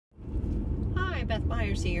Hi, Beth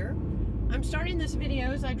Myers here. I'm starting this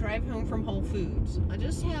video as I drive home from Whole Foods. I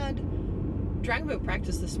just had dragon boat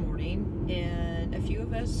practice this morning, and a few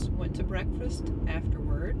of us went to breakfast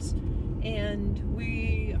afterwards, and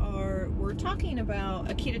we're talking about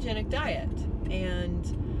a ketogenic diet.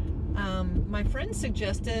 And my friend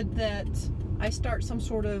suggested that I start some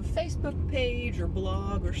sort of Facebook page or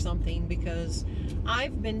blog or something, because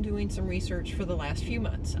I've been doing some research for the last few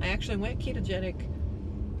months. I actually went ketogenic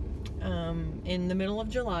in the middle of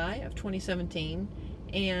July of 2017,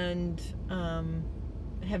 and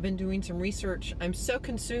have been doing some research. I'm so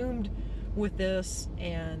consumed with this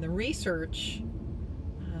and the research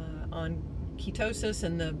on ketosis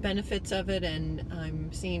and the benefits of it, and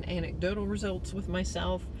I'm seeing anecdotal results with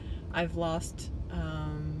myself. I've lost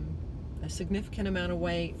a significant amount of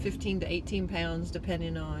weight, 15 to 18 pounds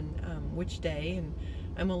depending on which day, and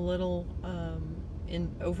I'm a little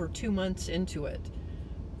in over 2 months into it.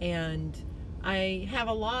 And I have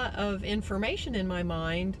a lot of information in my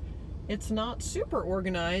mind. It's not super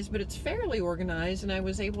organized, but it's fairly organized, and I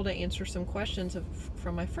was able to answer some questions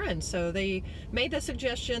from my friends. So they made the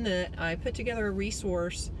suggestion that I put together a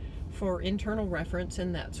resource for internal reference,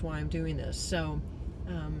 and that's why I'm doing this. So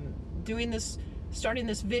starting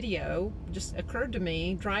this video just occurred to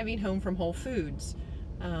me driving home from Whole Foods.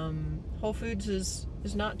 Whole Foods is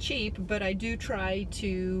not cheap, but I do try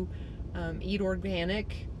to eat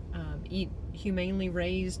organic, eat humanely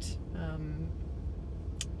raised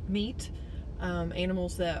meat,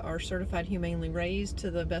 animals that are certified humanely raised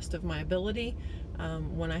to the best of my ability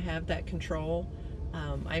when I have that control.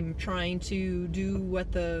 I'm trying to do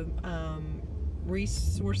what the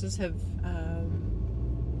resources have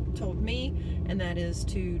told me, and that is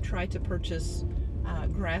to try to purchase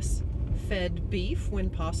grass-fed beef when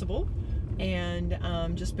possible, and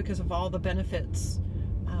just because of all the benefits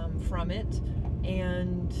from it.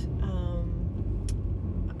 And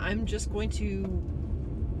I'm just going to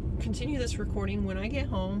continue this recording when I get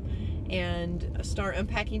home and start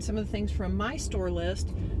unpacking some of the things from my store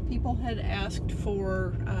list. People had asked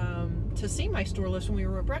for to see my store list when we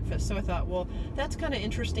were at breakfast, so I thought, well, that's kind of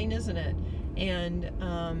interesting, isn't it? And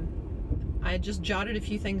I just jotted a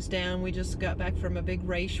few things down. We just got back from a big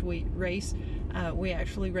race. We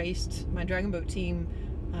actually raced. My dragon boat team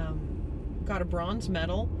got a bronze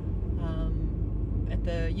medal at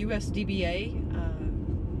the USDBA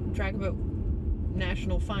Dragon Boat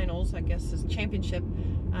National Finals, I guess is championship,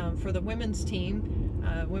 for the women's team,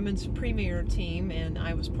 women's premier team, and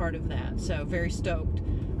I was part of that, so very stoked.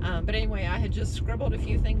 But anyway, I had just scribbled a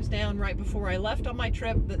few things down right before I left on my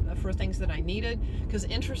trip for things that I needed, because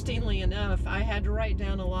interestingly enough, I had to write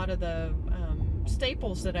down a lot of the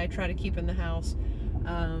staples that I try to keep in the house,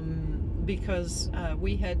 because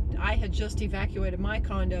I had just evacuated my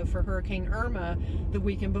condo for Hurricane Irma the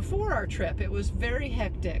weekend before our trip. It was very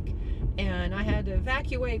hectic, and I had to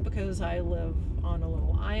evacuate because I live on a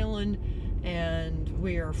little island, and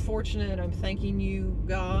we are fortunate. I'm thanking you,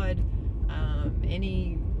 God,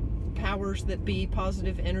 any powers that be,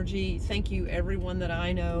 positive energy. Thank you, everyone that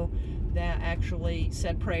I know that actually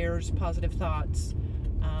said prayers, positive thoughts,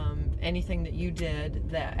 anything that you did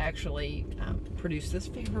that actually produced this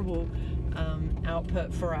favorable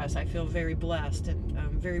output for us. I feel very blessed, and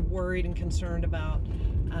I'm very worried and concerned about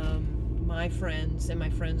my friends and my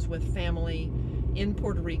friends with family in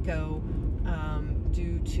Puerto Rico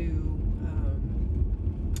due to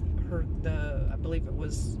I believe it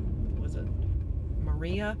was it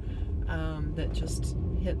Maria that just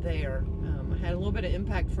hit there. I had a little bit of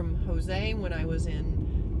impact from Jose when I was in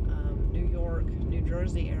New York, New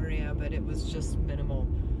Jersey area, but it was just minimal.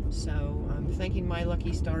 So I'm thanking my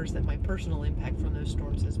lucky stars that my personal impact from those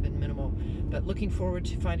storms has been minimal. But looking forward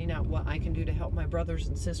to finding out what I can do to help my brothers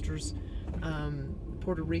and sisters,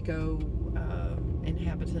 Puerto Rico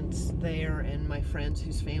inhabitants there, and my friends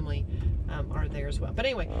whose family are there as well. But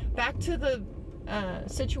anyway, back to the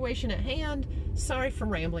situation at hand. Sorry for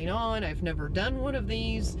rambling on. I've never done one of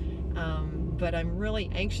these, but I'm really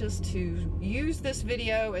anxious to use this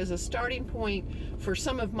video as a starting point for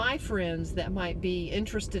some of my friends that might be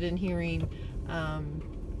interested in hearing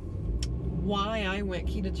why I went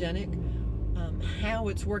ketogenic, how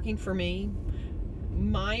it's working for me,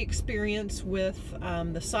 my experience with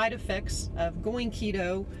the side effects of going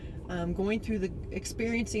keto, going through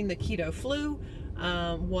experiencing the keto flu,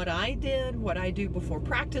 what I did, what I do before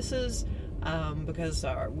practices, because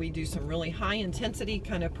we do some really high intensity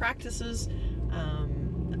kind of practices.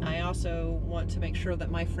 I also want to make sure that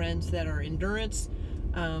my friends that are endurance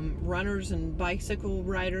runners and bicycle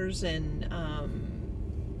riders and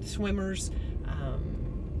swimmers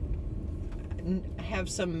have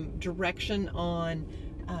some direction on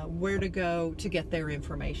where to go to get their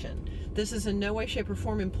information. This is in no way, shape, or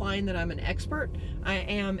form implying that I'm an expert. I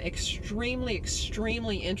am extremely,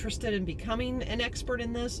 extremely interested in becoming an expert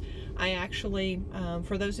in this. I actually,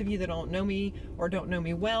 for those of you that don't know me or don't know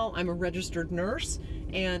me well, I'm a registered nurse,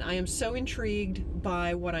 and I am so intrigued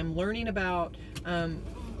by what I'm learning about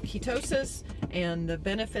ketosis and the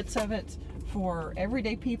benefits of it for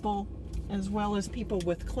everyday people, as well as people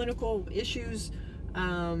with clinical issues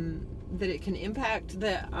that it can impact,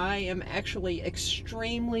 that I am actually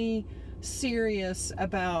extremely serious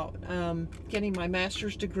about getting my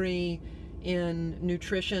master's degree in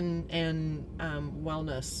nutrition and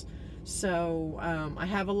wellness. So I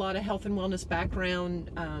have a lot of health and wellness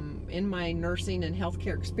background in my nursing and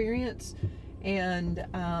healthcare experience, and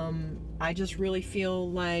I just really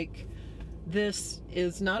feel like this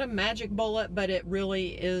is not a magic bullet, but it really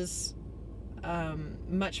is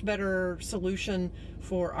much better solution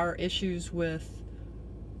for our issues with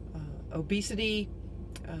obesity,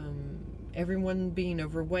 everyone being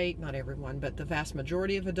overweight, not everyone, but the vast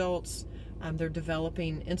majority of adults. They're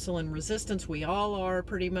developing insulin resistance. We all are,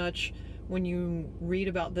 pretty much. When you read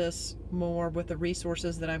about this more with the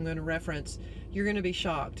resources that I'm going to reference, you're going to be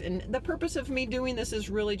shocked. And the purpose of me doing this is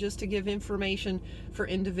really just to give information for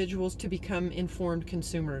individuals to become informed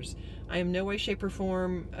consumers. I am no way, shape, or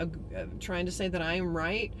form trying to say that I am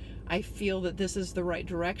right. I feel that this is the right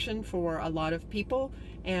direction for a lot of people,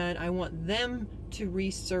 and I want them to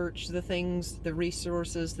research the things, the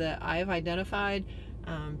resources that I've identified.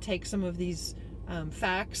 Take some of these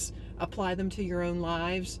facts, apply them to your own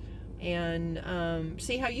lives, and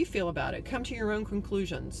see how you feel about it. Come to your own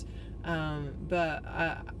conclusions. But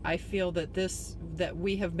I feel that that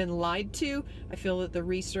we have been lied to. I feel that the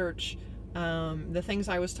research, the things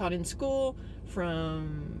I was taught in school,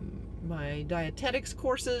 from my dietetics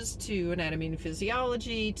courses to anatomy and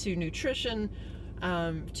physiology to nutrition,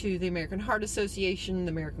 to the American Heart Association,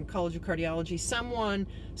 the American College of Cardiology, someone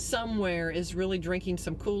somewhere is really drinking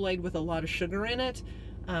some Kool-Aid with a lot of sugar in it,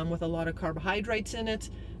 with a lot of carbohydrates in it.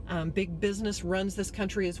 Big business runs this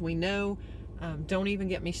country, as we know. Don't even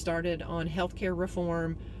get me started on healthcare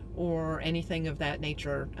reform or anything of that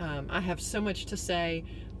nature. I have so much to say.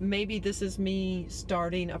 Maybe this is me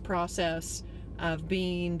starting a process of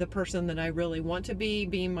being the person that I really want to be,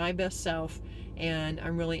 being my best self, and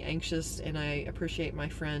I'm really anxious, and I appreciate my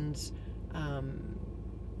friends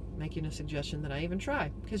making a suggestion that I even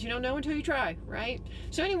try, because you don't know until you try, right?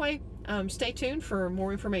 So anyway, stay tuned for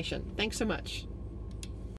more information. Thanks so much.